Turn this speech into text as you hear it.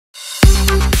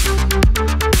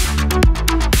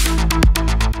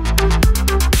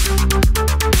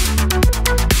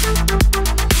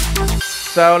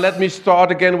So let me start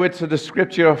again with the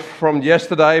scripture from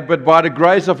yesterday. But by the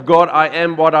grace of God, I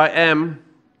am what I am,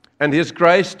 and His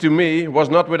grace to me was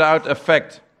not without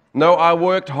effect. No, I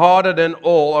worked harder than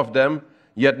all of them,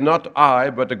 yet not I,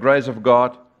 but the grace of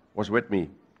God was with me,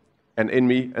 and in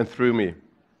me, and through me.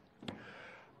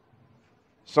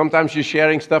 Sometimes you're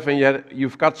sharing stuff, and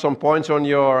you've got some points on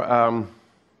your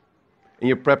in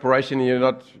your preparation,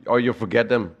 and you forget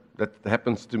them. That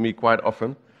happens to me quite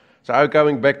often. So I'm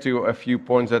going back to a few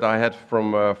points that I had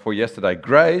from for yesterday.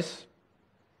 Grace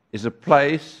is a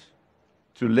place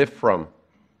to live from.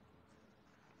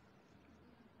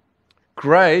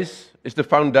 Grace is the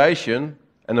foundation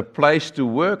and a place to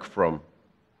work from.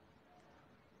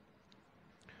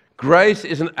 Grace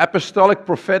is an apostolic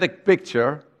prophetic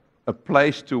picture, a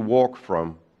place to walk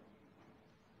from.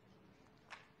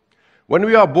 When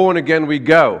we are born again, we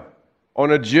go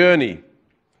on a journey.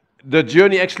 The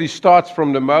journey actually starts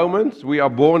from the moment we are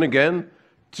born again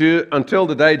until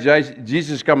the day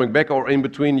Jesus is coming back, or in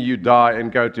between you die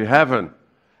and go to heaven.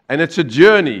 And it's a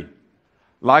journey.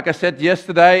 Like I said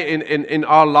yesterday, in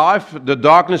our life, the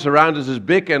darkness around us is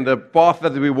big, and the path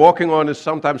that we're walking on is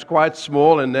sometimes quite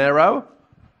small and narrow.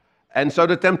 And so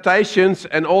the temptations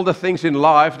and all the things in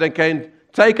life, they can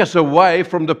take us away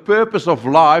from the purpose of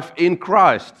life in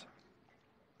Christ.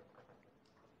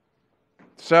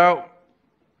 So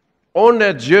on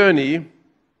that journey,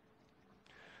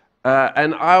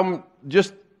 and I'm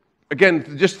just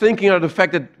thinking of the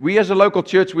fact that we as a local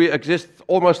church, we exist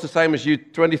almost the same as you,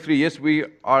 23 years. We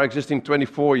are existing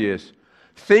 24 years.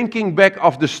 Thinking back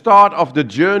of the start of the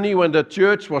journey when the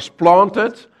church was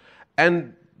planted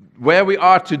and where we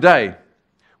are today.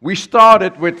 We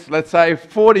started with, let's say,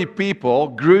 40 people,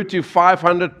 grew to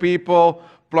 500 people,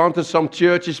 planted some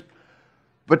churches.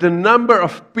 But the number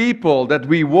of people that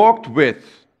we walked with,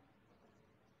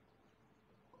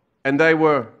 and they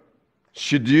were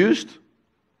seduced.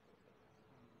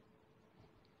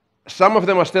 Some of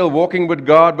them are still walking with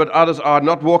God, but others are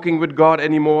not walking with God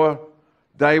anymore.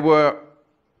 They were,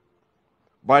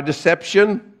 by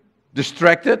deception,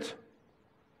 distracted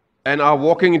and are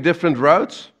walking in different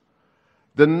roads.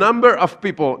 The number of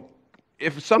people,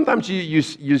 if sometimes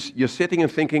you're sitting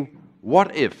and thinking,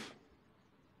 what if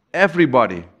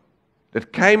everybody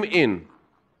that came in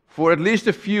for at least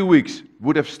a few weeks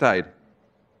would have stayed?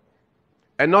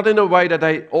 And not in a way that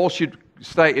they all should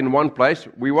stay in one place.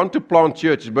 We want to plant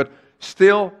churches, but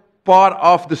still part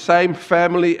of the same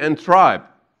family and tribe.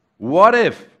 What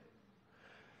if?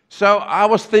 So I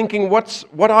was thinking, what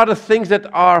are the things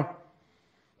that are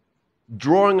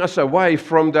drawing us away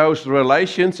from those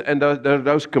relations and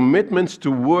those commitments to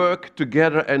work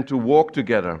together and to walk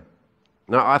together?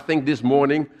 Now, I think this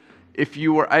morning, if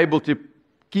you were able to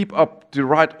keep up to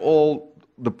write all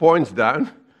the points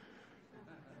down,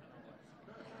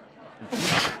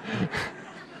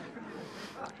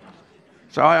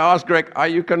 so I asked Greg, are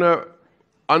you going to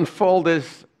unfold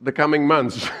this the coming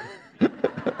months?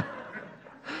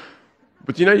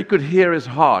 But you could hear his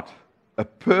heart, a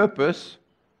purpose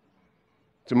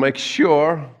to make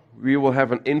sure we will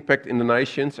have an impact in the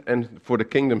nations and for the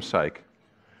kingdom's sake.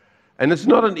 And it's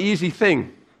not an easy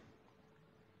thing.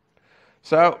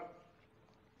 So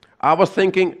I was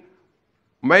thinking,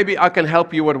 maybe I can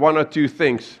help you with one or two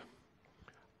things.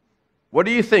 What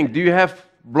do you think? Do you have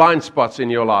blind spots in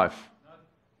your life?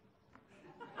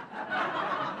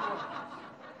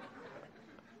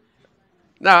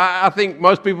 No, I think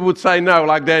most people would say no,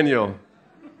 like Daniel.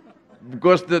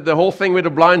 Because the whole thing with a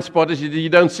blind spot is you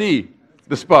don't see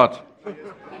the spot.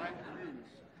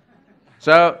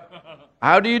 So,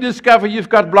 how do you discover you've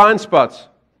got blind spots?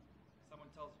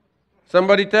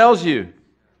 Somebody tells you.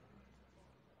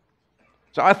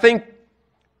 So I think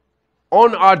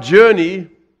on our journey,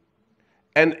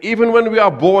 and even when we are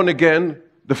born again,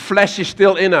 the flesh is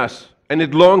still in us, and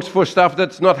it longs for stuff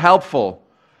that's not helpful.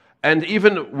 And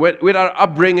even with our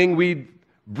upbringing, we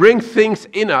bring things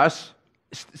in us,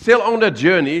 still on that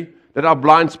journey, that are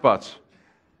blind spots.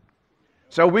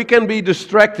 So we can be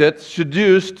distracted,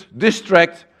 seduced,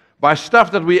 distracted by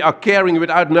stuff that we are carrying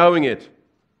without knowing it.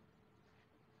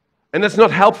 And that's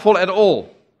not helpful at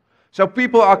all. So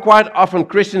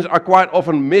Christians are quite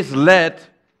often misled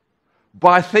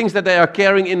by things that they are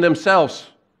carrying in themselves.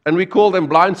 And we call them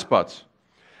blind spots.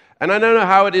 And I don't know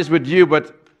how it is with you,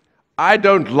 but I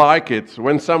don't like it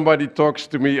when somebody talks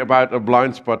to me about a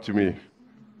blind spot to me.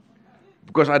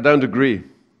 Because I don't agree.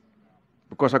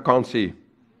 Because I can't see.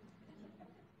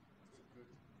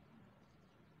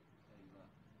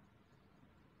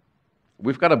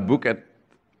 We've got a book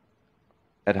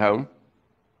at home.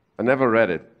 I never read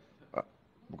it.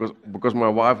 Because my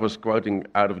wife was quoting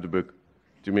out of the book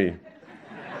to me.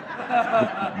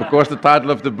 Because the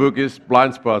title of the book is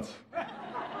Blind Spots.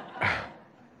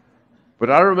 But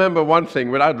I remember one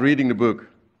thing without reading the book.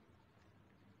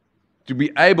 To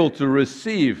be able to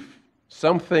receive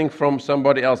something from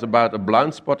somebody else about a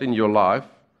blind spot in your life,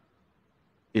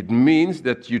 it means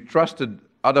that you trusted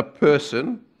other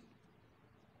person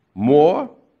more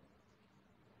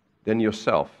than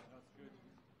yourself.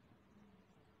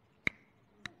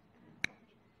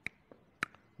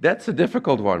 That's a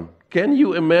difficult one. Can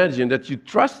you imagine that you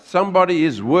trust somebody,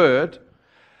 his word,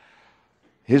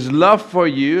 his love for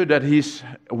you, that he's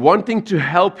wanting to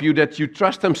help you, that you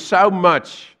trust him so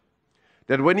much,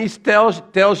 that when he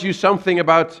tells you something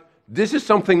about, this is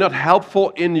something not helpful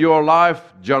in your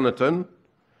life, Jonathan,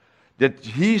 that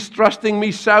he's trusting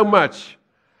me so much,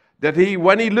 that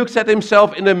when he looks at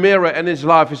himself in the mirror and his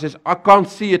life, he says, I can't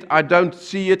see it, I don't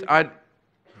see it, I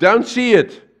don't see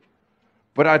it.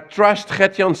 But I trust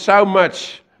Gertjan so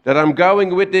much that I'm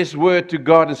going with this word to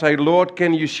God and say, Lord,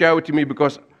 can you show it to me?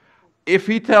 Because if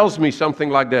he tells me something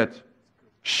like that,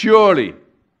 surely,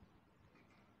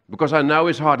 because I know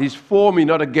his heart, he's for me,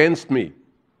 not against me.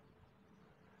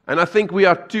 And I think we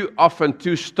are too often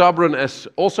too stubborn,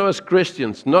 also as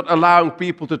Christians, not allowing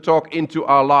people to talk into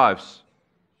our lives.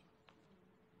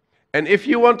 And if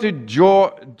you want to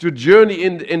journey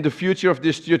in the future of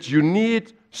this church, you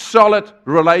need solid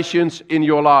relations in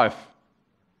your life.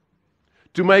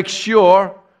 To make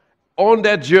sure on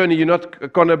that journey you're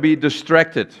not going to be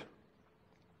distracted.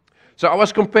 So I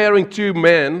was comparing two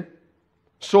men,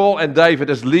 Saul and David,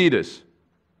 as leaders.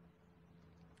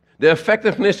 The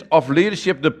effectiveness of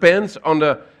leadership depends on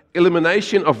the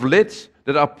elimination of lids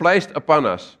that are placed upon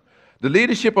us. The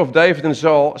leadership of David and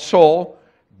Saul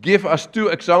give us two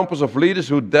examples of leaders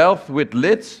who dealt with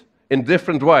lids in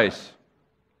different ways.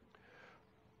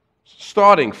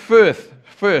 Starting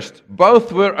first,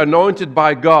 both were anointed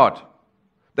by God.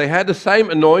 They had the same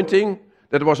anointing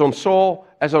that was on Saul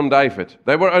as on David.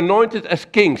 They were anointed as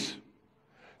kings.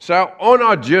 So on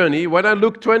our journey, when I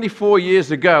look 24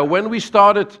 years ago, when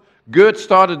Gert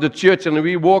started the church and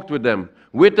we walked with them,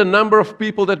 with the number of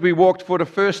people that we walked for the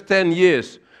first 10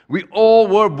 years, we all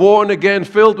were born again,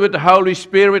 filled with the Holy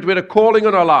Spirit, with a calling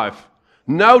on our life.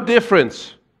 No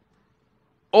difference.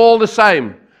 All the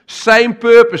same. Same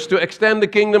purpose, to extend the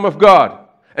kingdom of God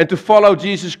and to follow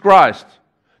Jesus Christ.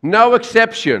 No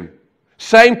exception.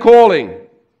 Same calling.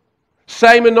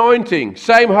 Same anointing.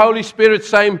 Same Holy Spirit.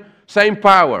 Same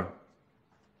power.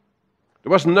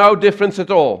 There was no difference at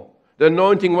all. The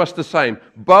anointing was the same.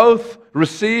 Both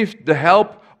received the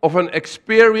help of an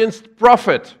experienced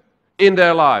prophet in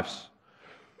their lives.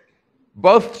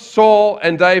 Both Saul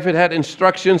and David had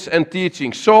instructions and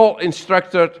teaching. Saul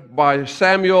instructed by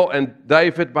Samuel and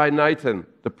David by Nathan,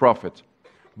 the prophet.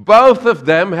 Both of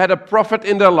them had a prophet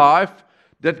in their life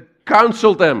that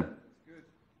counseled them.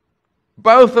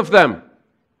 Both of them.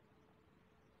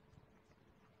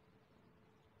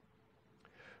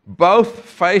 Both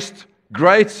faced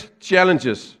great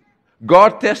challenges.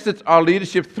 God tested our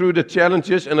leadership through the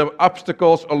challenges and the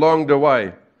obstacles along the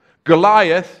way.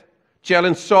 Goliath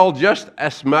challenged Saul just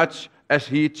as much as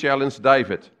he challenged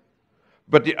David.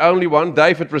 But the only one,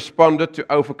 David responded to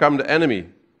overcome the enemy.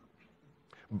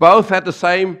 Both had the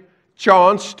same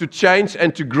chance to change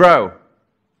and to grow.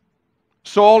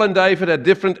 Saul and David had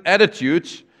different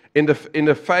attitudes in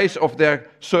the face of their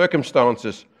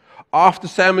circumstances. After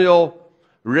Samuel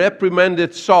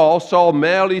reprimanded Saul, Saul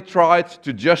merely tried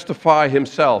to justify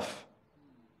himself.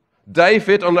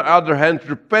 David, on the other hand,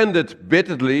 repented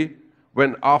bitterly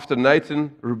when after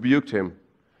Nathan rebuked him.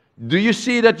 Do you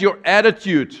see that your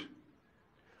attitude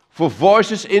for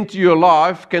voices into your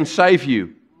life can save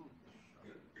you?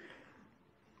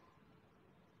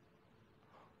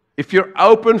 If you're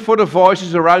open for the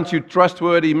voices around you,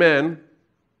 trustworthy men,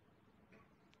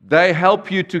 they help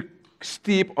you to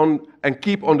keep on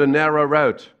the narrow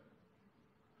road,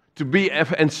 to be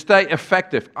and stay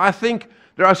effective. I think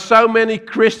there are so many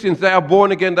Christians, they are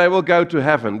born again, they will go to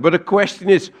heaven. But the question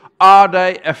is, are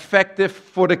they effective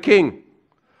for the King?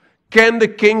 Can the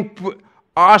King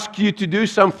ask you to do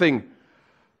something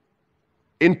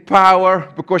in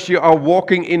power because you are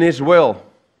walking in His will?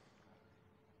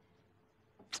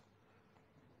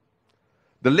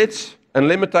 The lids and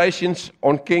limitations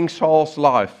on King Saul's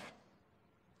life.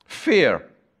 Fear.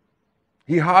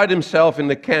 He hid himself in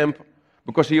the camp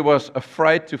because he was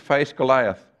afraid to face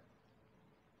Goliath.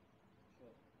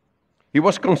 He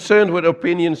was concerned with the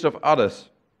opinions of others.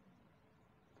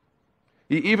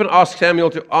 He even asked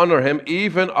Samuel to honor him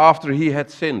even after he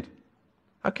had sinned.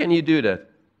 How can you do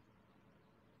that?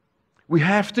 We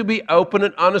have to be open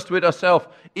and honest with ourselves,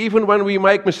 even when we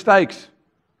make mistakes.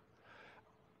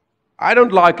 I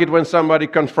don't like it when somebody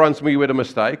confronts me with a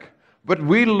mistake, but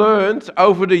we learned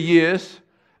over the years,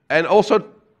 and also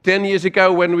 10 years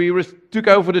ago when we took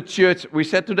over the church, we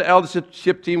said to the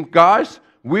eldership team, guys,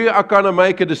 we are going to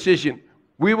make a decision.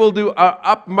 We will do our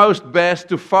utmost best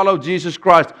to follow Jesus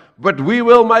Christ, but we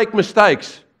will make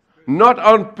mistakes, not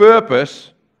on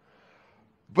purpose,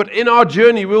 but in our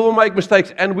journey we will make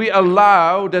mistakes, and we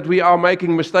allow that we are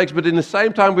making mistakes, but in the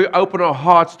same time we open our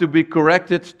hearts to be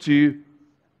corrected, to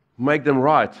make them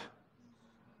right.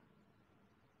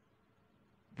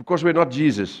 Because we're not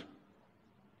Jesus.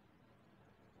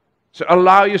 So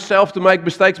allow yourself to make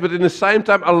mistakes, but in the same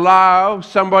time allow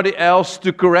somebody else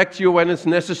to correct you when it's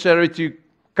necessary to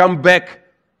come back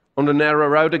on the narrow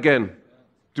road again.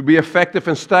 To be effective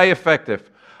and stay effective.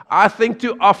 I think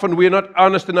too often we're not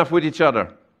honest enough with each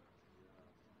other.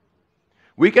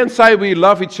 We can say we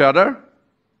love each other,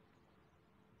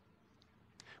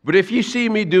 but if you see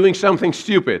me doing something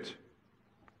stupid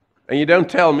and you don't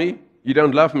tell me, you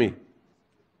don't love me.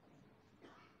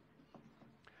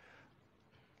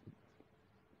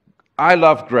 I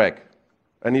love Greg,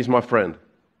 and he's my friend.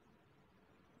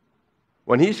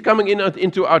 When he's coming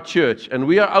into our church, and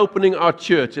we are opening our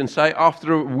church, and say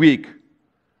after a week,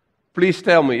 please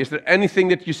tell me, is there anything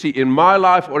that you see in my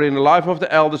life or in the life of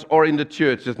the elders or in the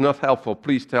church that's not helpful?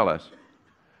 Please tell us.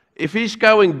 If he's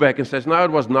going back and says, no,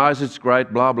 it was nice, it's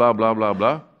great, blah, blah, blah, blah,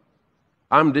 blah,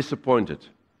 I'm disappointed.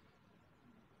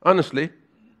 Honestly.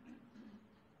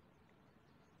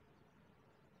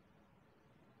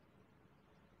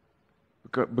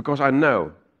 Because I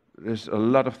know there's a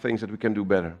lot of things that we can do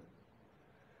better.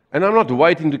 And I'm not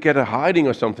waiting to get a hiding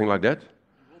or something like that.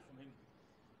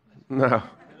 No.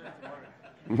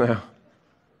 No.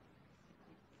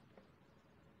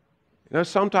 You know,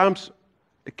 sometimes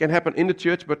it can happen in the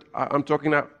church, but I'm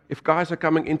talking now, if guys are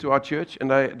coming into our church and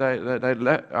they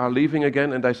are leaving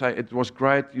again and they say, it was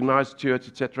great, you nice church,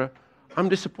 etc., I'm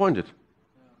disappointed.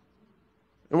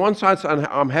 On one side,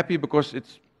 I'm happy because it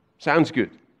sounds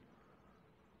good.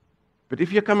 But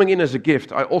if you're coming in as a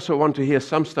gift, I also want to hear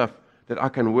some stuff that I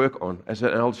can work on as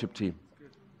an eldership team.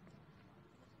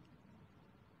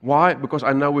 Why? Because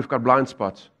I know we've got blind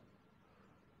spots.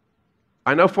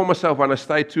 I know for myself, when I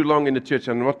stay too long in the church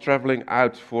and not traveling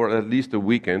out for at least a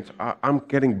weekend, I'm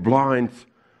getting blind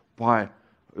by,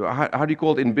 how do you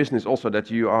call it in business also, that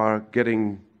you are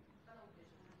getting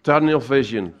tunnel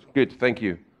vision. Good, thank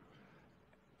you.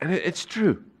 And it's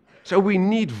true. So we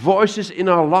need voices in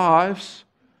our lives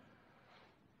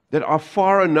that are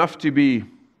far enough to be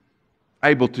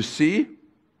able to see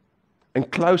and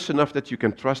close enough that you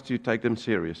can trust to take them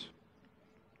serious.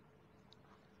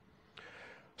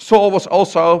 Saul was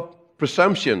also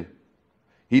presumption.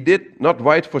 He did not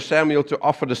wait for Samuel to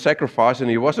offer the sacrifice, and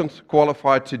he wasn't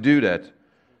qualified to do that.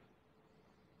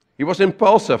 He was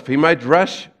impulsive. He made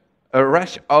a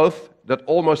rash oath that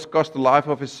almost cost the life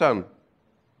of his son.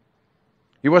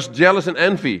 He was jealous and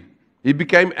envy. He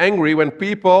became angry when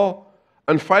people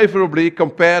unfavorably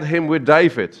compared him with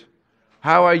David.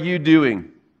 How are you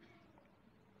doing?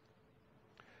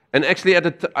 And actually at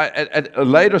a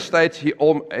later stage, he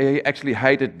actually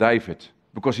hated David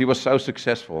because he was so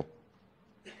successful.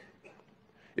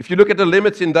 If you look at the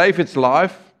limits in David's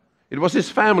life, it was his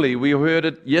family. We heard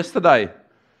it yesterday.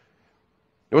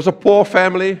 It was a poor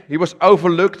family. He was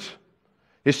overlooked.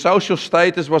 His social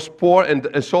status was poor,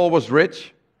 and Saul was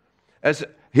rich. As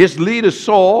his leader,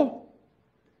 Saul,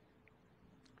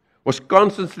 was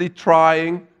constantly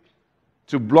trying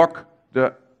to block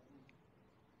the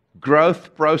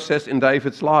growth process in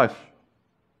David's life.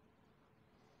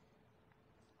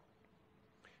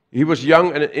 He was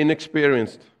young and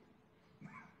inexperienced.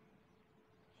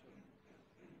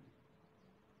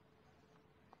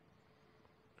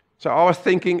 So I was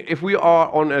thinking, if we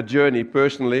are on a journey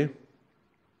personally,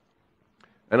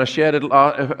 and I shared it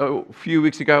a few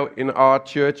weeks ago in our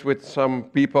church with some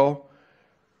people,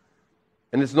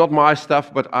 and it's not my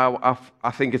stuff, but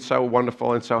I think it's so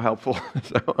wonderful and so helpful,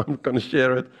 so I'm going to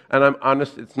share it. And I'm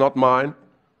honest, it's not mine.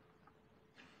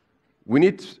 We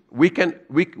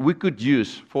could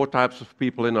use 4 types of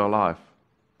people in our life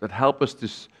that help us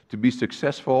to be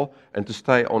successful and to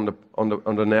stay on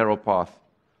the narrow path.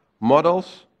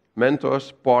 Models,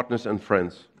 mentors, partners, and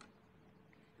friends.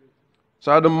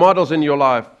 So the models in your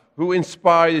life, who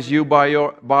inspires you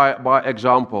by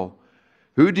example?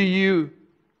 Who do you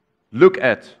look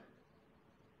at?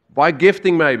 By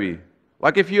gifting maybe.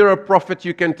 Like if you're a prophet,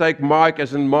 you can take Mike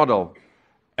as a model.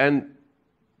 And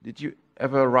did you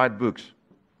ever write books?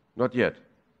 Not yet.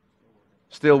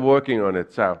 Still working on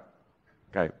it, so.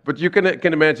 Okay, but you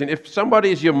can imagine, if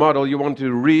somebody is your model, you want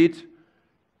to read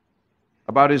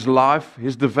about his life,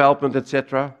 his development,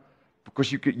 etc.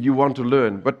 because you want to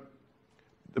learn. But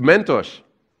the mentors,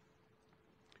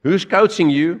 who's coaching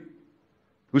you?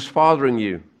 Who's fathering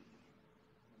you?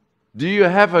 Do you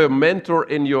have a mentor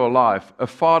in your life, a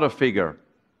father figure?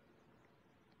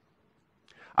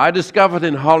 I discovered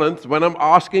in Holland, when I'm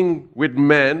asking with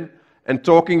men and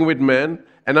talking with men,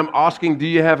 and I'm asking, do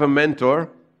you have a mentor?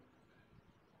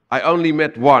 I only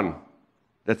met one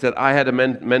that said, I had a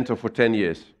mentor for 10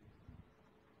 years.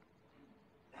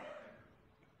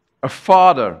 A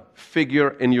father figure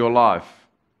in your life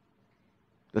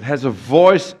that has a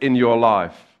voice in your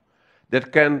life,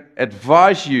 that can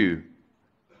advise you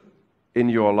in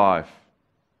your life.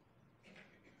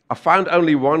 I found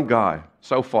only one guy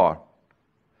so far.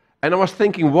 And I was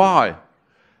thinking, why?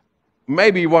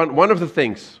 Maybe one of the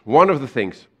things,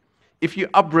 if your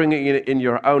upbringing in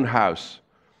your own house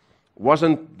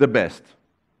wasn't the best,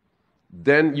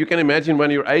 then you can imagine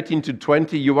when you're 18 to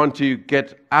 20, you want to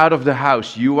get out of the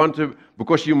house. You want to,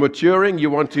 because you're maturing, you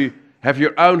want to have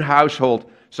your own household.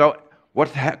 So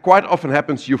what quite often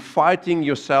happens, you're fighting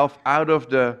yourself out of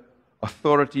the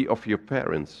authority of your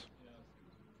parents.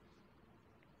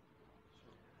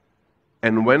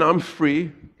 And when I'm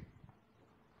free,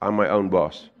 I'm my own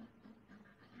boss.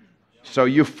 So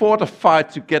you fought a fight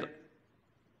to get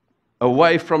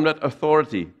away from that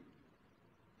authority.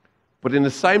 But in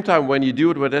the same time, when you do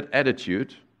it with that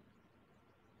attitude,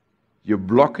 you're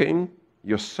blocking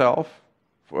yourself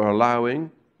for allowing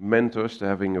mentors to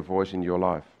having a voice in your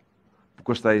life,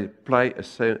 because they play a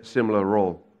similar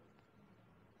role.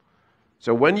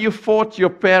 So when you fought your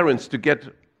parents to get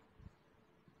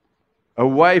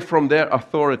away from their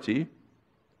authority,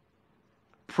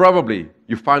 probably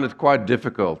you find it quite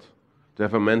difficult to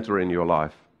have a mentor in your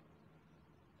life.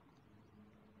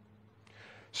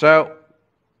 So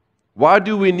why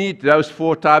do we need those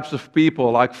 4 types of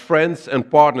people, like friends and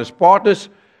partners? Partners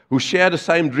who share the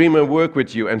same dream and work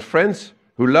with you, and friends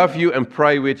who love you and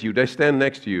pray with you. They stand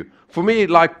next to you. For me,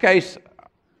 like Kees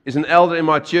is an elder in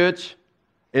my church,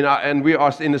 and we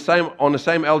are on the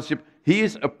same eldership. He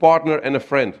is a partner and a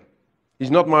friend.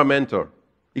 He's not my mentor.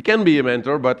 He can be a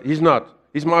mentor, but he's not.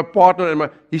 He's my partner, and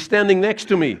he's standing next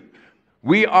to me.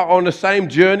 We are on the same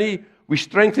journey. We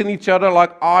strengthen each other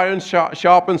like iron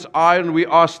sharpens iron. We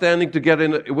are standing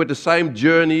together with the same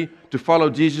journey to follow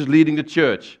Jesus leading the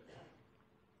church.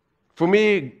 For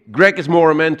me, Greg is more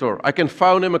a mentor. I can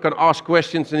phone him, I can ask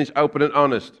questions, and he's open and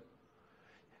honest.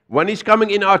 When he's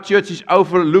coming in our church, he's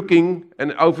overlooking,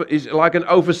 and he's like an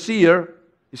overseer.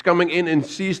 He's coming in and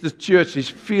sees the church. He's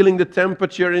feeling the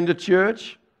temperature in the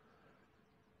church.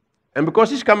 And because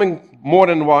he's coming more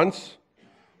than once,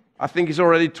 I think he's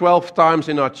already 12 times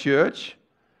in our church.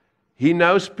 He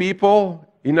knows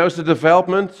people. He knows the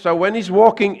development. So when he's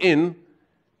walking in,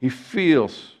 he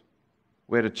feels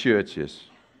where the church is.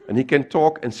 And he can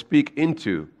talk and speak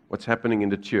into what's happening in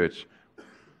the church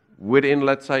within,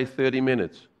 let's say, 30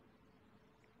 minutes.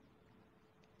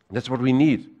 That's what we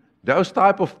need. Those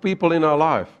type of people in our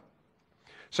life.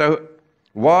 So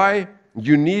why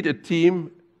you need a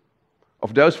team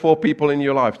of those 4 people in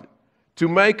your life? To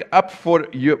make up for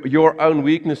your own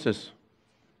weaknesses.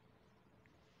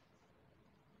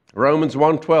 Romans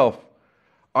 1:12.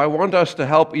 I want us to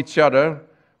help each other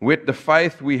with the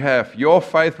faith we have. Your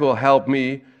faith will help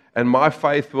me, and my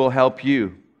faith will help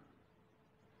you.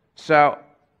 So,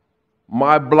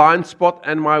 my blind spot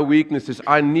and my weaknesses,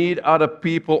 I need other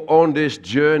people on this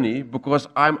journey, because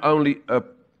I'm only a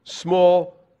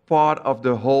small part of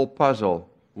the whole puzzle.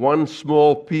 One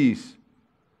small piece.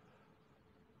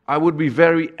 I would be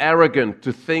very arrogant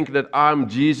to think that I'm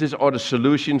Jesus or the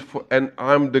solution and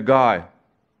I'm the guy.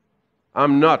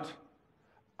 I'm not.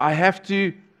 I have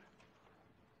to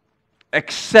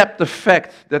accept the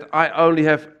fact that I only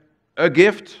have a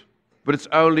gift, but it's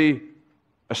only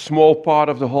a small part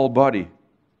of the whole body.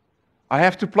 I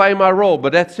have to play my role,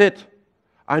 but that's it.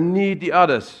 I need the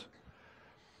others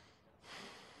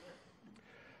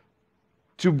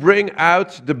to bring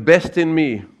out the best in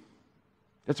me.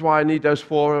 That's why I need those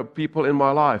 4 people in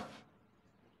my life,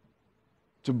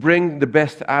 to bring the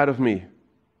best out of me.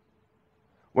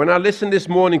 When I listened this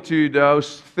morning to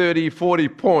those 30, 40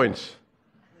 points,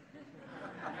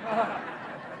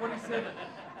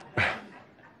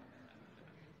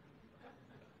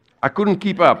 I couldn't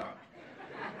keep up.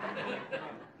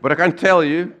 But I can tell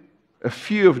you, a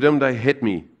few of them, they hit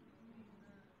me.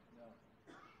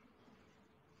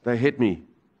 They hit me.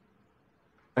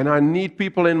 And I need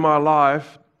people in my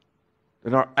life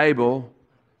that are able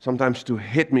sometimes to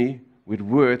hit me with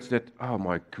words that, oh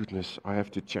my goodness, I have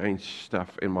to change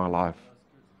stuff in my life.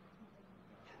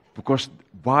 Because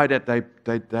by that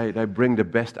they bring the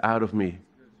best out of me.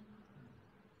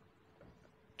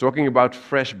 Talking about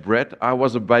fresh bread, I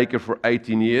was a baker for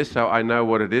 18 years, so I know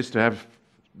what it is to have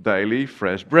daily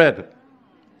fresh bread.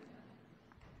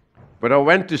 But I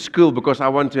went to school because I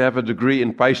want to have a degree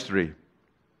in pastry.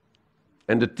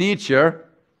 And the teacher,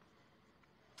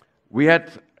 we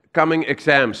had coming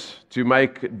exams to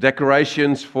make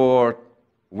decorations for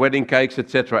wedding cakes,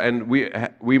 etc. And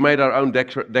we made our own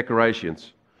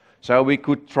decorations. So we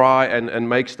could try and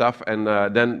make stuff and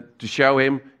then to show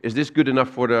him, is this good enough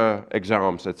for the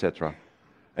exams, etc.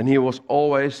 And he was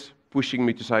always pushing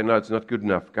me to say, no, it's not good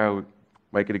enough. Go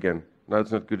make it again. No,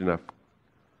 it's not good enough.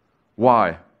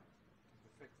 Why?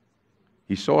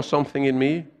 He saw something in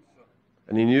me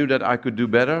and he knew that I could do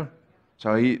better.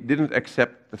 So he didn't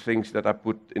accept the things that I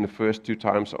put in the first 2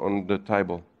 times on the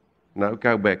table. No,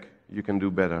 go back. You can do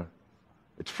better.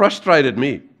 It frustrated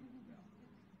me.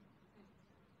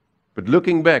 But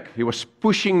looking back, he was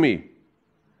pushing me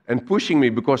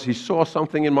because he saw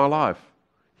something in my life.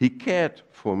 He cared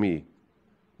for me.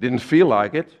 Didn't feel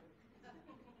like it.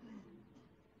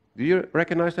 Do you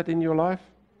recognize that in your life?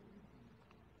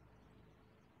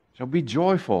 So be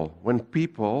joyful when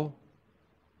people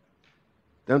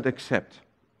don't accept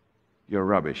your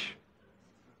rubbish.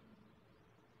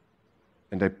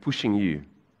 And they're pushing you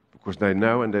because they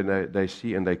know and they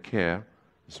see and they care.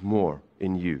 There's more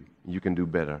in you. You can do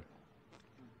better.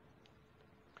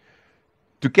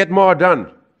 To get more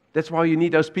done. That's why you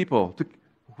need those people.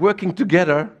 Working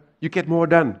together, you get more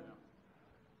done.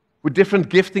 With different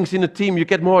giftings in a team, you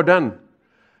get more done.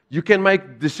 You can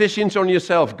make decisions on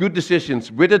yourself, good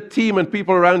decisions. With a team and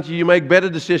people around you, you make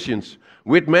better decisions.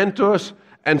 With mentors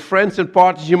and friends and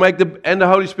partners, and the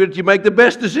Holy Spirit, you make the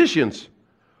best decisions.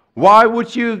 Why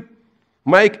would you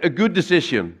make a good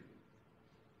decision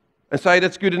and say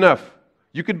that's good enough?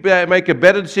 You could make a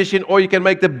better decision or you can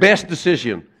make the best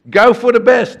decision. Go for the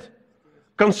best.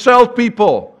 Consult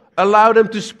people. Allow them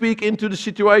to speak into the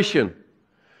situation.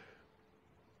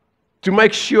 To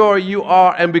make sure you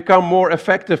are and become more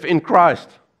effective in Christ.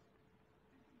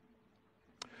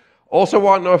 Also,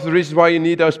 one of the reasons why you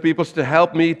need those people is to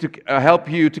help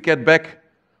you to get back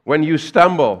when you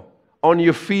stumble on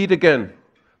your feet again.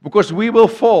 Because we will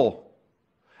fall.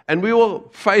 And we will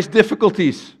face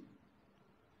difficulties.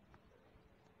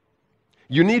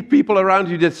 You need people around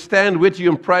you that stand with you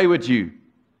and pray with you.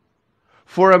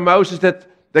 For a Moses, that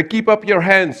they keep up your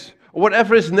hands. Or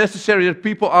whatever is necessary, that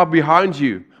people are behind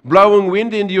you. Blowing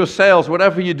wind into your sails,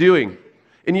 whatever you're doing.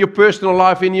 In your personal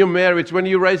life, in your marriage, when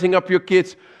you're raising up your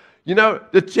kids. You know,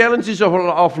 the challenges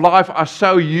of life are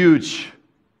so huge.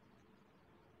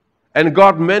 And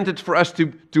God meant it for us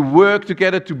to work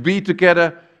together,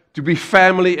 to be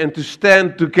family, and to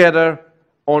stand together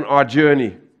on our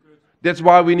journey. That's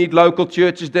why we need local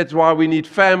churches. That's why we need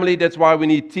family. That's why we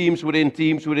need teams within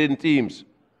teams within teams.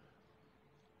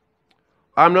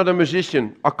 I'm not a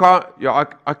musician.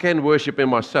 I can worship in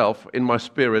myself, in my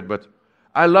spirit, but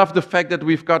I love the fact that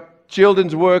we've got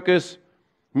children's workers,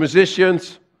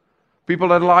 musicians, people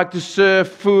that like to serve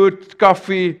food,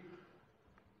 coffee.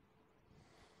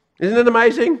 Isn't it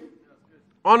amazing?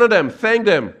 Honor them, thank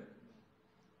them.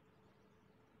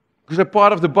 Because they're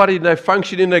part of the body and they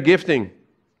function in their gifting.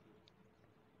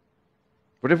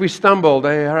 But if we stumble,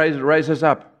 they raise us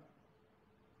up.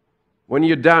 When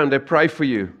you're down, they pray for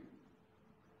you.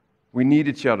 We need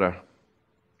each other.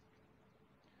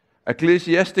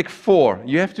 Ecclesiastic 4.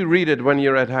 You have to read it when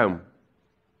you're at home.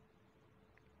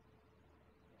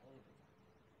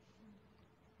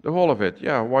 The whole of it.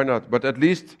 Yeah, why not? But at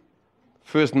least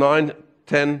verse 9,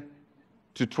 10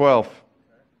 to 12.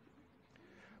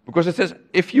 Because it says,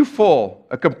 if you fall,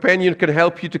 a companion can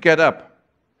help you to get up.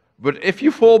 But if you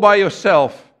fall by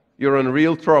yourself, you're in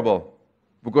real trouble.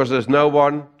 Because there's no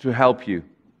one to help you.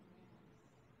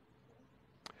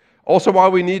 Also, why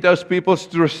we need those people is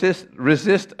to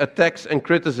resist attacks and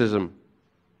criticism.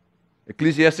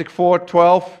 Ecclesiastic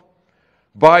 4:12.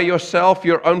 By yourself,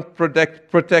 you're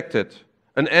unprotected.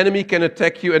 An enemy can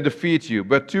attack you and defeat you,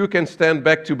 but 2 can stand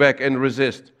back to back and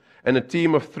resist. And a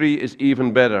team of 3 is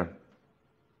even better.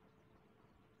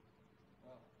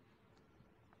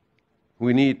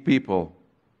 We need people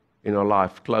in our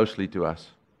life closely to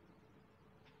us.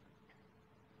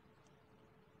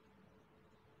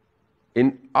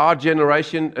 In our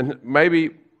generation, and maybe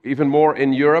even more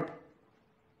in Europe,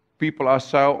 people are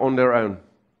so on their own.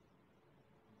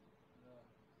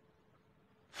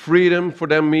 Freedom for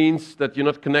them means that you're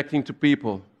not connecting to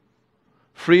people.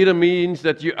 Freedom means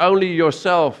that you only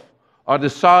yourself are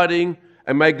deciding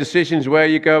and make decisions where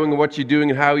you're going and what you're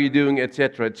doing and how you're doing,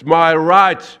 etc. It's my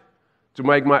right to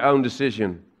make my own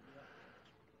decision.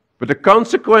 But the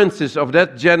consequences of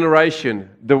that generation,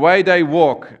 the way they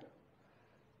walk,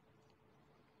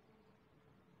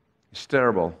 It's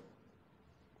terrible.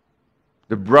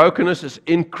 The brokenness is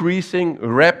increasing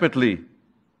rapidly,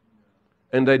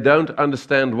 and they don't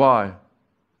understand why.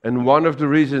 And one of the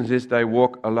reasons is they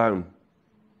walk alone.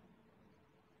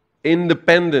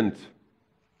 Independent.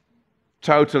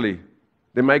 Totally.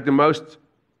 They make the most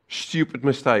stupid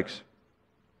mistakes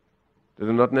that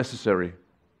are not necessary.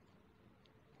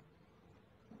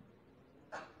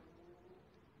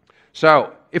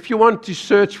 So, if you want to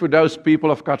search for those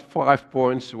people, I've got 5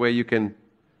 points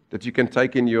that you can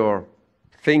take in your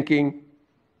thinking.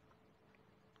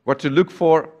 What to look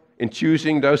for in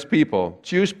choosing those people.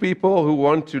 Choose people who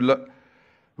want to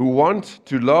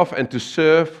love and to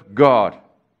serve God.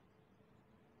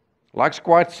 Life's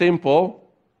quite simple.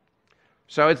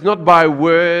 So it's not by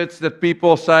words that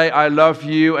people say, I love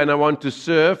you and I want to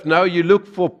serve. No, you look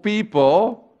for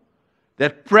people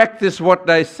that practice what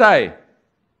they say.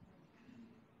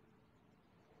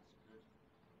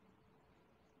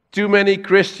 Too many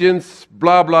Christians,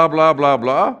 blah, blah, blah, blah,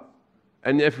 blah.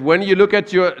 And when you look at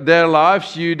their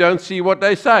lives, you don't see what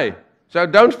they say. So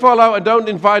don't follow and don't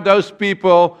invite those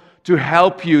people to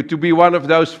help you to be one of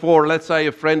those 4, let's say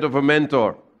a friend or a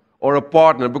mentor or a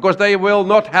partner, because they will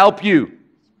not help you.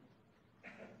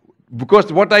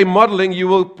 Because what they're modeling, you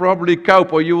will probably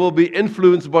cope or you will be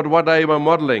influenced by what they are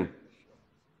modeling.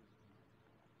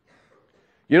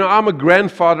 You know, I'm a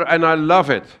grandfather and I love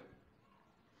it.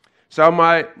 So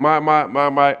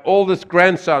my oldest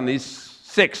grandson, he's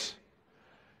 6.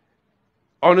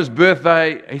 On his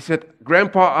birthday, he said,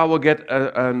 Grandpa, I will get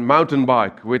a mountain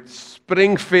bike with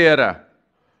springveren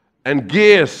and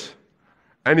gears.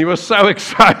 And he was so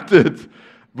excited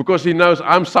because he knows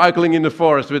I'm cycling in the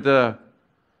forest with a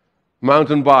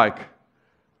mountain bike.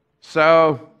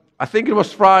 So I think it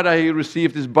was Friday he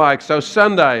received his bike. So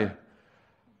Sunday,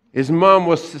 his mom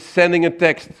was sending a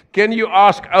text, can you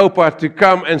ask Opa to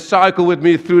come and cycle with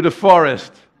me through the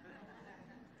forest?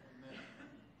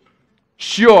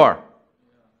 Sure.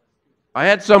 I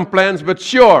had some plans, but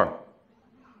sure.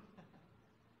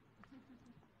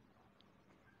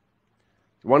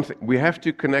 One thing, we have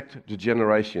to connect the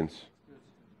generations.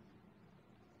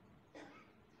 It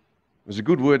was a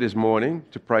good word this morning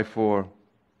to pray for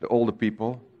the older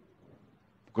people,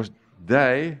 because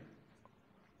they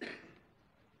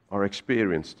are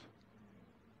experienced.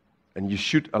 And you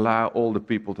should allow all the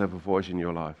people to have a voice in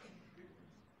your life.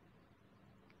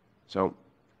 So,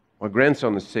 my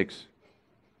grandson is 6.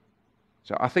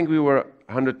 So I think we were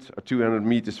 100 or 200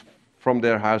 meters from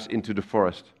their house into the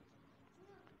forest.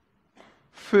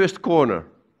 First corner,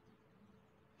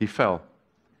 he fell.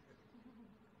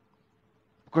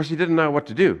 Because he didn't know what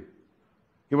to do.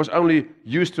 He was only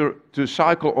used to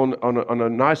cycle on a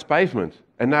nice pavement.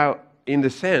 And now in the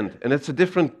sand. And it's a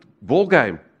different ball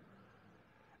game.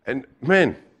 And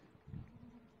man,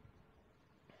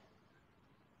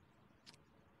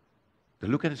 the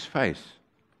look at his face.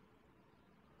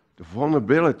 The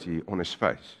vulnerability on his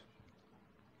face.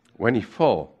 When he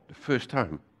fell the first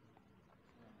time.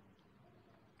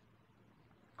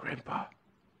 Grandpa,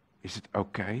 is it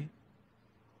okay?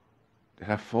 Did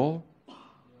I fall?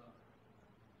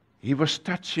 He was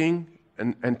touching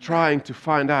and trying to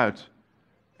find out,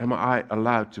 am I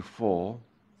allowed to fall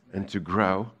and to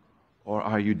grow, or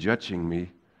are you judging me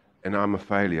and I'm a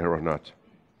failure or not?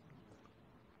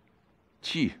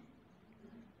 Gee.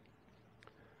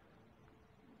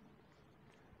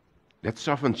 That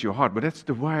softens your heart, but that's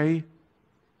the way,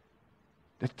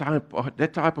 that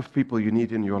type of people you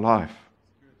need in your life.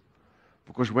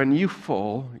 Because when you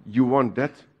fall, you want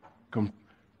that,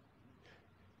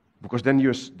 because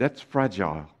then that's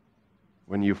fragile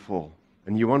when you fall.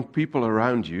 And you want people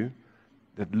around you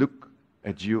that look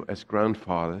at you as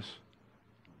grandfathers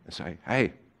and say,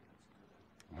 hey,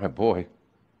 my boy,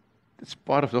 that's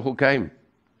part of the whole game.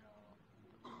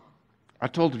 I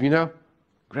told him, you know,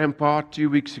 Grandpa, 2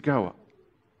 weeks ago,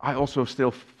 I also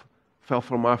still fell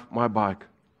from my bike.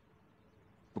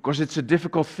 Because it's a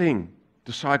difficult thing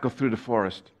to cycle through the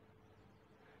forest.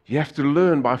 You have to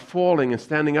learn by falling and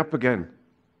standing up again.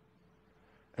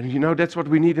 And you know, that's what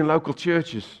we need in local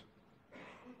churches.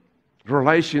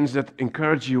 Relations that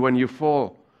encourage you when you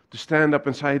fall, to stand up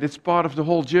and say, that's part of the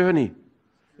whole journey.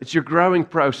 It's your growing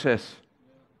process.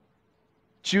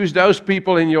 Choose those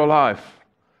people in your life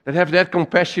that have that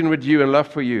compassion with you and love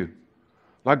for you.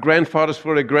 Like grandfathers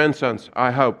for their grandsons,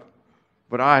 I hope.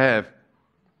 But I have.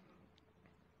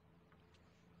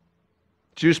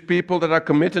 Choose people that are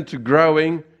committed to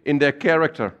growing in their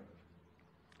character.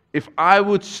 If I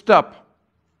would stop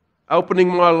opening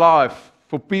my life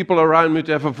for people around me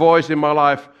to have a voice in my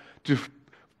life, to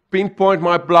pinpoint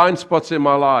my blind spots in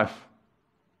my life,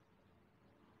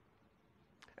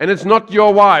 And it's not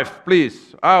your wife,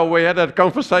 please. Oh, we had that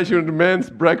conversation with the men's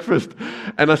breakfast.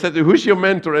 And I said, who's your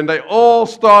mentor? And they all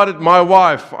started, my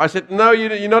wife. I said, no,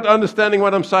 you're not understanding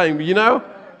what I'm saying. You know,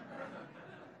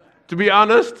 to be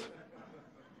honest,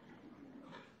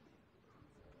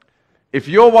 if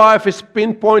your wife is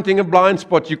pinpointing a blind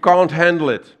spot, you can't handle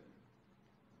it.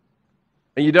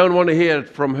 And you don't want to hear it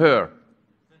from her,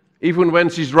 even when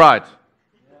she's right.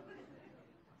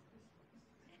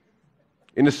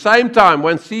 In the same time,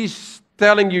 when she's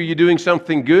telling you you're doing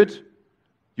something good,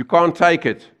 you can't take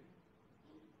it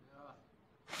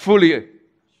fully.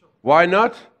 Why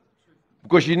not?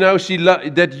 Because you know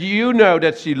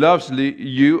that she loves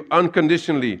you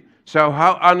unconditionally. So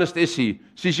how honest is she?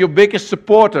 She's your biggest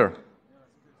supporter.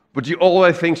 But you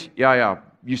always think, yeah,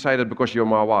 you say that because you're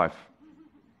my wife.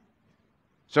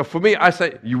 So for me, I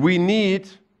say, we need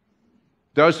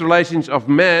those relations of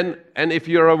men, and if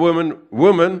you're a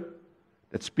woman,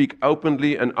 that speak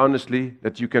openly and honestly,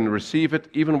 that you can receive it,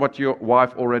 even what your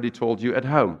wife already told you at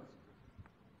home.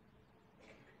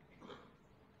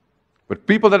 But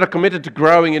people that are committed to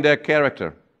growing in their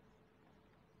character.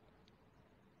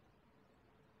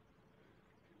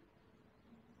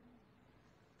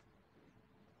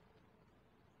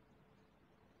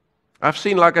 I've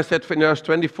seen, like I said, for those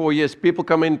 24 years, people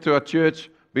come into our church,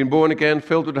 been born again,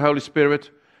 filled with the Holy Spirit.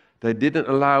 They didn't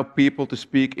allow people to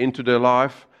speak into their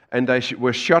life, and they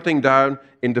were shutting down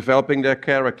in developing their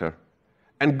character.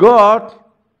 And God,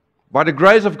 by the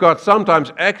grace of God, sometimes,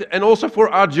 and also for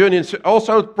our journey, and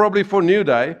also probably for New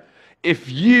Day, if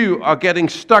you are getting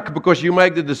stuck because you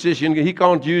make the decision, He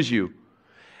can't use you.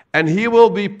 And He will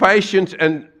be patient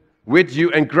and with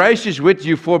you and gracious with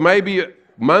you for maybe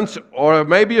months or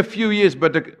maybe a few years,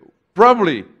 but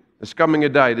probably there's coming a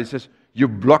day that says, you're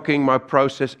blocking my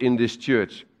process in this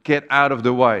church. Get out of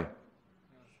the way.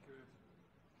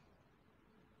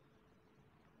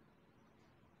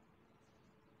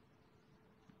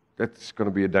 That's going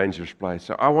to be a dangerous place.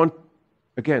 So I want,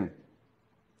 again,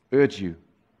 urge you,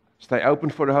 stay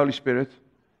open for the Holy Spirit.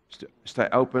 Stay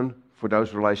open for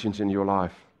those relations in your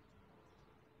life.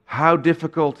 How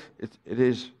difficult it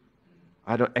is,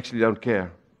 I actually don't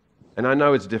care. And I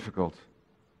know it's difficult.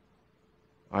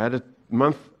 I had a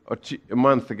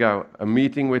month ago, a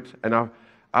meeting with, and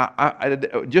I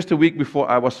just a week before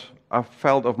I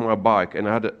fell off my bike and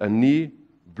I had a knee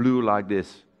blew like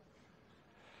this.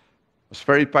 It was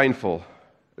very painful.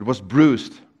 It was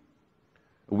bruised.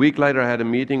 A week later, I had a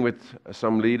meeting with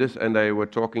some leaders, and they were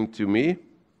talking to me.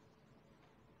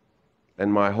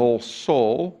 And my whole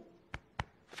soul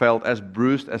felt as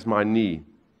bruised as my knee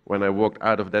when I walked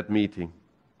out of that meeting.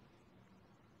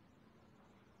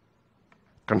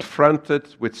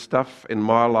 Confronted with stuff in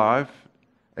my life,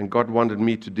 and God wanted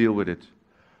me to deal with it.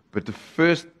 But the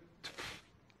first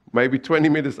maybe 20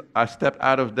 minutes I stepped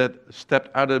out of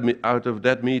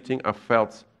that meeting, I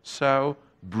felt so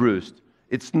bruised.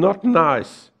 It's not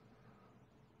nice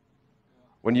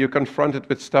when you're confronted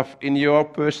with stuff in your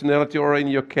personality or in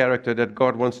your character that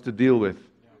God wants to deal with.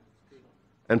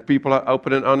 And people are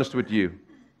open and honest with you.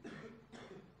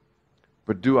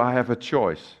 But do I have a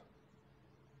choice?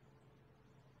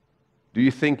 Do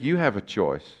you think you have a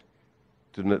choice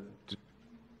to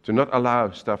not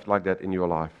allow stuff like that in your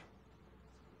life?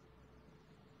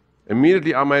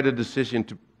 Immediately I made a decision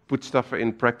to put stuff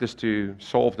in practice to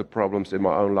solve the problems in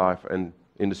my own life and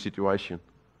in the situation.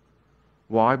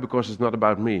 Why? Because it's not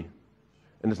about me.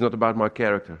 And it's not about my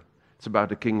character. It's about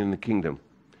the King and the kingdom.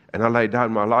 And I laid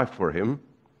down my life for Him.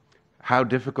 How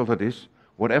difficult it is.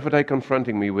 Whatever they're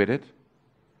confronting me with it,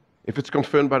 if it's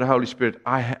confirmed by the Holy Spirit,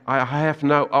 I have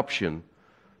no option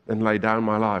than lay down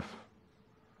my life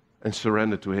and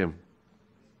surrender to Him.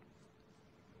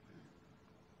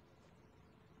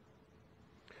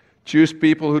 Choose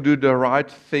people who do the right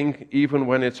thing even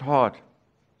when it's hard.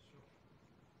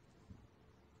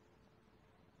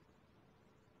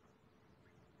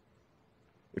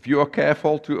 If you are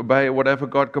careful to obey whatever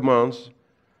God commands,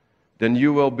 then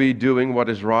you will be doing what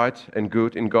is right and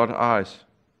good in God's eyes.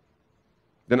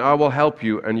 Then I will help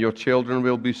you and your children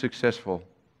will be successful.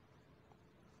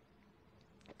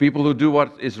 People who do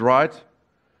what is right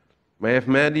may have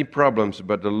many problems,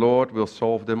 but the Lord will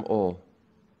solve them all.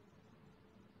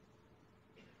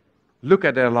 Look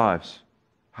at their lives,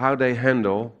 how they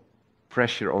handle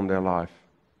pressure on their life.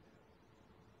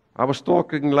 I was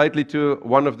talking lately to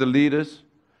one of the leaders,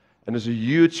 and there's a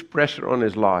huge pressure on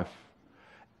his life.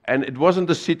 And it wasn't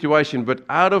the situation, but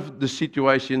out of the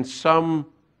situation, some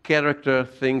character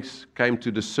things came to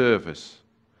the surface.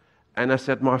 And I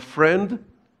said, my friend,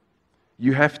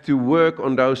 you have to work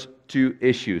on those two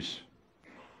issues.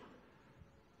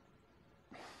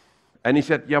 And he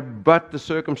said, yeah, but the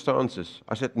circumstances.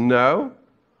 I said, no,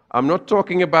 I'm not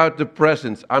talking about the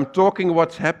present. I'm talking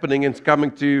what's happening and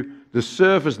coming to the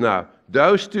surface now.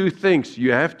 Those two things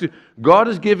you have to, God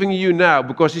is giving you now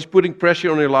because He's putting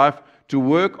pressure on your life to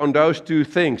work on those two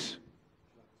things.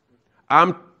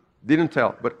 Didn't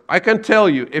tell, but I can tell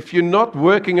you, if you're not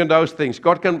working on those things,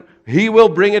 He will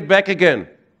bring it back again.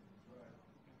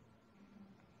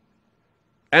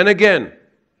 And again.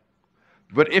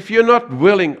 But if you're not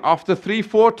willing, after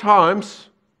 3-4 times,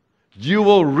 you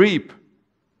will reap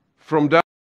from those.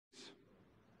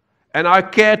 And I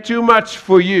care too much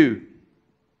for you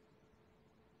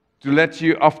to let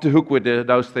you off the hook with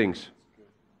those things.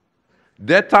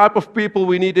 That type of people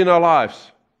we need in our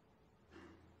lives.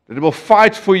 That will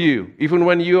fight for you, even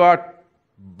when you are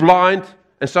blind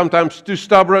and sometimes too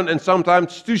stubborn and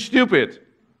sometimes too stupid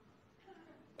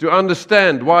to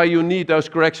understand why you need those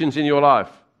corrections in your life.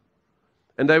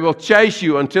 And they will chase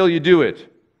you until you do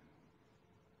it.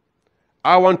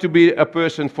 I want to be a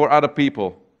person for other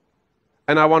people.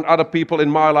 And I want other people in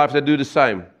my life that do the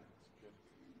same.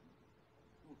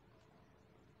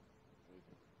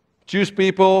 Choose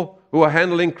people who are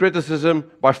handling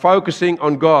criticism by focusing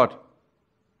on God.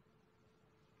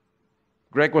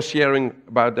 Greg was sharing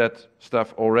about that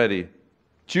stuff already.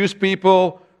 Choose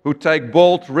people who take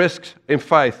bold risks in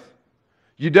faith.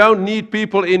 You don't need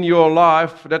people in your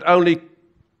life that only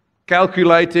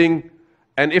calculating,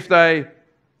 and if they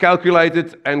calculate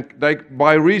it and they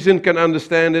by reason can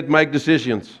understand it, make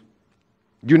decisions.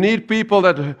 You need people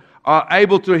that are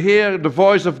able to hear the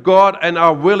voice of God and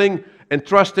are willing and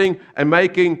trusting and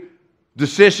making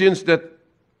decisions that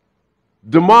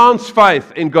demands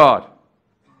faith in God.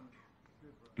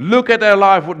 Look at their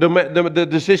life, the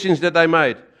decisions that they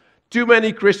made. Too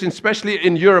many Christians, especially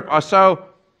in Europe, are so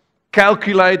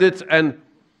calculated and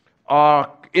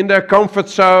are in their comfort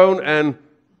zone, and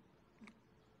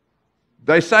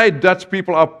they say Dutch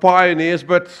people are pioneers,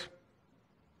 but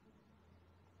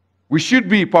we should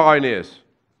be pioneers.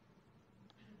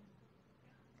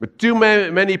 But too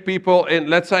many people in,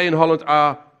 let's say in Holland,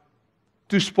 are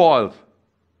too spoiled.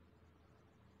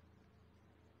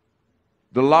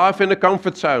 The life in the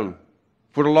comfort zone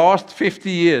for the last 50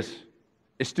 years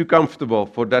is too comfortable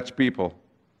for Dutch people.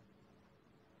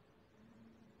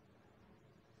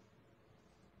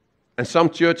 And some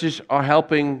churches are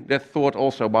helping that thought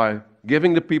also by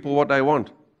giving the people what they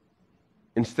want,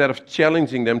 instead of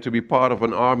challenging them to be part of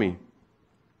an army.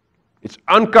 It's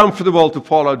uncomfortable to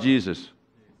follow Jesus.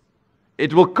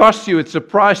 It will cost you, it's a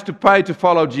price to pay to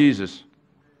follow Jesus.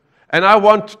 And I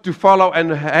want to follow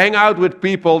and hang out with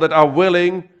people that are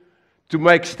willing to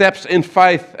make steps in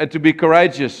faith and to be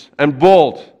courageous and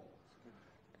bold.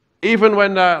 Even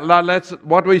when,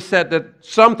 what we said, that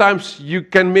sometimes you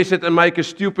can miss it and make a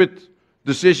stupid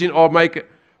decision or make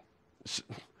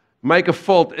a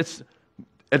fault. It's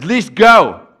at least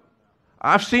go.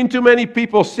 I've seen too many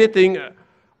people sitting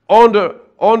on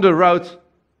the road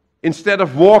instead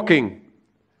of walking.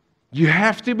 You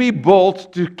have to be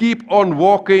bold to keep on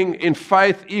walking in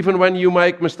faith even when you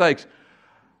make mistakes.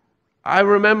 I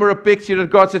remember a picture that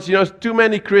God said, too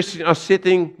many Christians are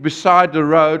sitting beside the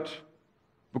road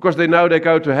because they know they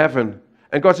go to heaven.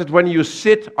 And God said, when you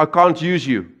sit, I can't use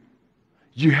you.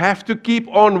 You have to keep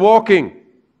on walking.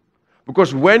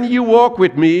 Because when you walk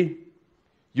with me,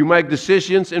 you make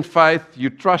decisions in faith, you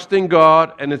trust in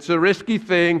God, and it's a risky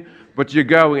thing, but you're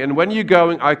going. And when you're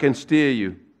going, I can steer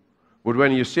you. But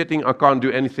when you're sitting, I can't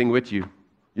do anything with you.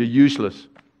 You're useless.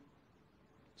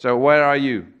 So where are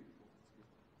you?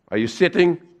 Are you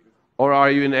sitting or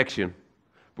are you in action?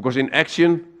 Because in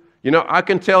action, I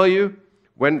can tell you,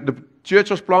 when the church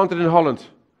was planted in Holland,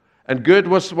 and Gert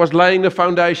was laying the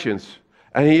foundations,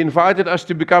 and he invited us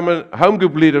to become a home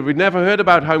group leader. We never heard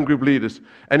about home group leaders.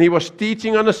 And he was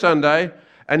teaching on a Sunday,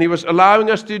 and he was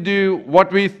allowing us to do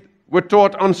what we were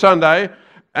taught on Sunday.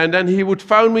 And then he would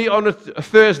phone me on a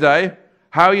Thursday.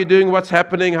 How are you doing? What's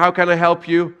happening? How can I help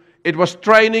you? It was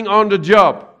training on the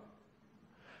job.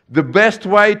 The best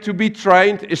way to be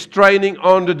trained is training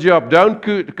on the job. Don't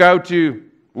go to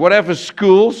whatever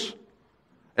schools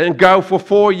and go for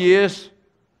 4 years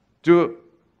to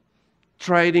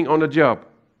training on the job.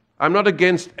 I'm not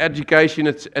against education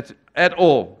at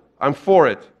all. I'm for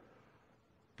it.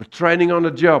 But training on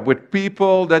the job with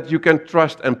people that you can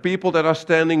trust and people that are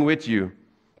standing with you.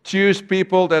 Choose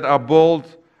people that are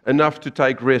bold enough to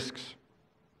take risks.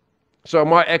 So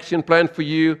my action plan for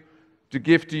you, to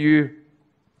give to you.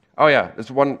 Oh yeah,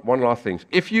 there's one last thing.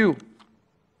 If you,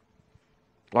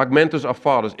 like mentors or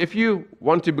fathers, if you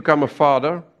want to become a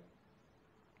father,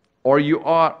 or you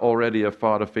are already a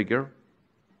father figure,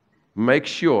 make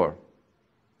sure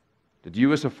that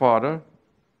you as a father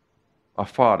are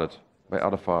fathered by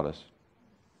other fathers.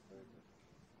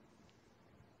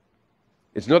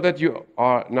 It's not that you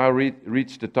are now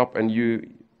reach the top and you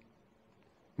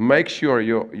make sure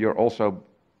you're also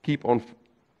keep on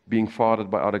being fathered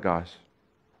by other guys.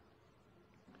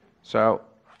 So,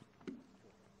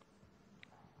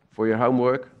 for your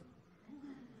homework,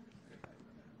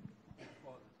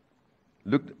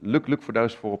 look for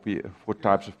those four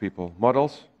types of people: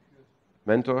 models,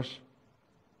 mentors,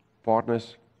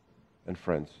 partners, and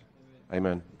friends.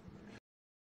 Amen.